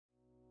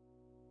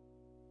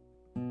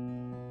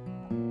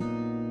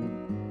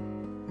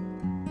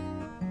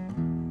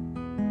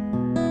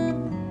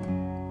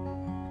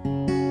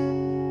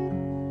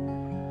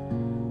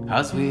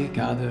as we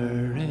gather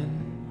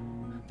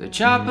in the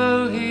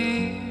chapel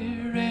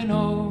here in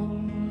old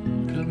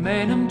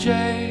Kilmainham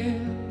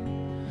Gaol.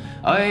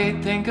 I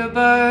think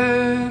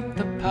about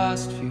the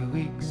past few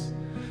weeks.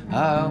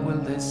 How will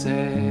they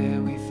say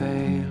we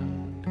failed?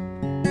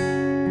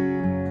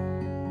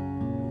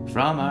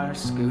 From our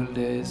school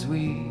days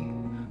we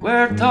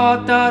were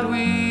taught that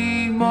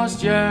we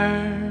must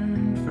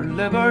yearn for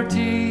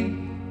liberty,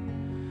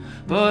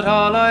 but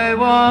all I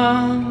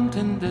want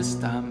in this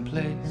damn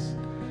place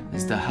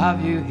is to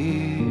have you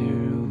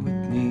here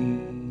with me.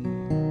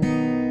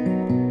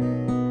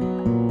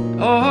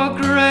 Oh,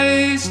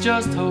 Grace,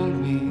 just hold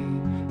me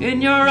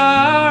in your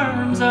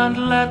arms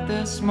and let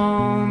this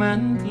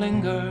moment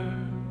linger.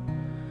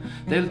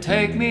 They'll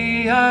take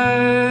me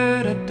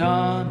out at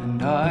dawn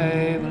and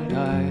I will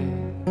die.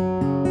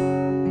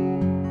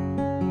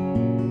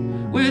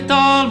 With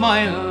all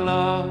my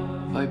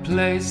love I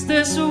place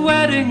this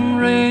wedding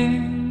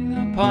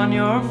ring upon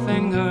your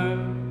finger.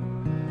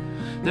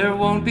 There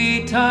won't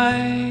be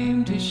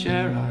time to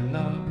share our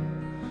love,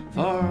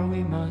 for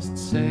we must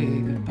say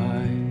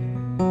goodbye.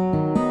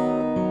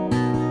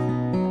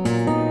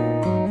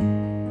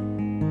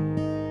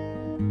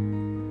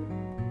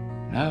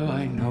 Now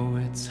I know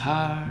it's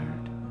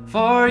hard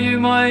for you,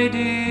 my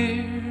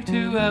dear,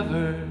 to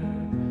ever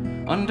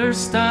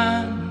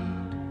understand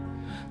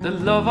the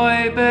love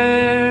I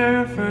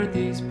bear for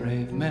these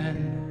brave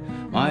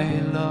men, my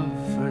love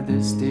for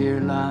this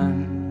dear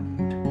land.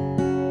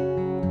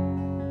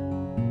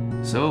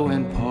 So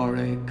when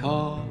Porrick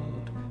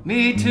called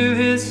me to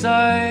his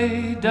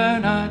side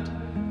down at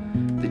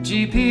the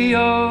GPO,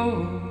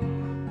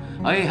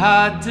 I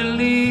had to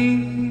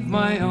leave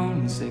my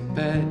own sick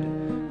bed,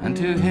 and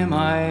to him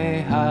I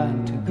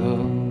had to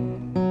go.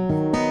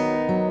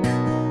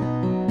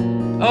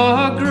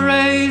 Oh,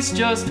 Grace,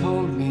 just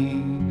hold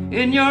me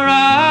in your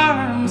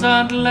arms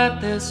and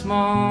let this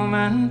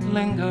moment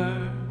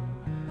linger.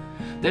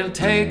 They'll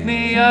take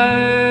me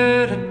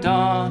out at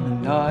dawn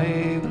and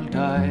I will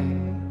die.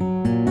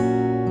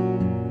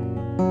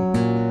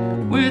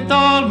 With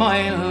all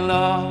my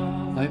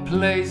love I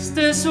place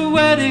this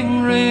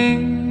wedding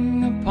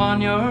ring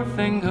upon your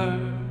finger.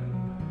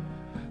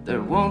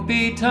 There won't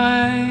be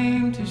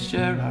time to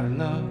share our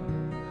love,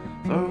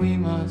 for we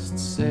must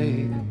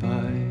say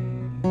goodbye.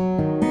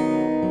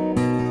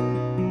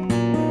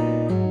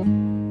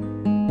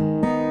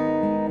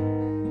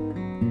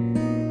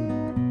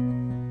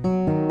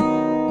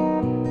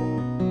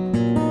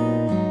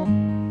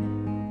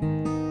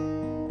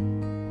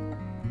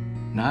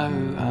 Now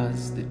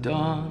as the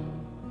dawn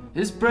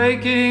is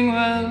breaking,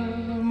 well,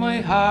 my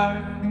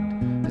heart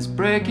is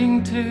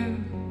breaking too.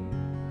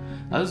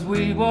 As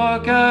we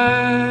walk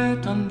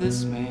out on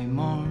this May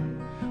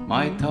morn,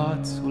 my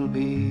thoughts will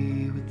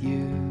be with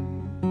you.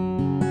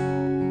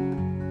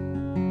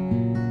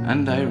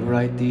 And I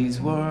write these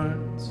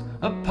words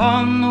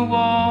upon the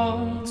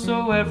wall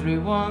so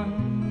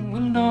everyone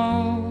will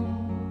know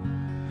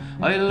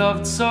I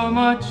loved so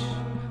much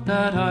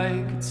that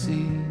I could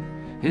see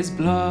his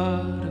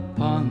blood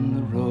upon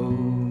the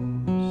rose.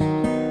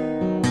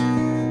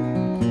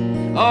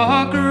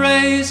 Oh,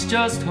 Grace,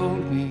 just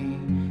hold me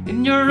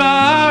in your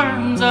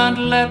arms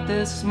and let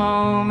this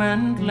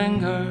moment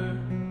linger.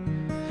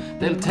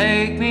 They'll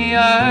take me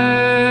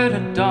out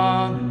at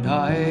dawn and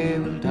I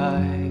will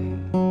die.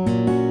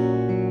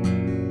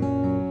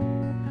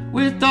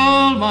 With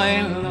all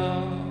my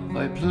love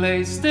I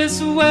place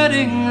this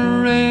wedding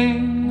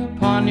ring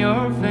upon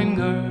your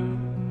finger.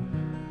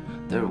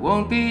 There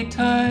won't be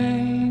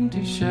time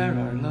to share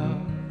our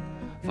love,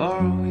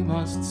 for we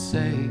must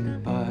say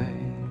goodbye.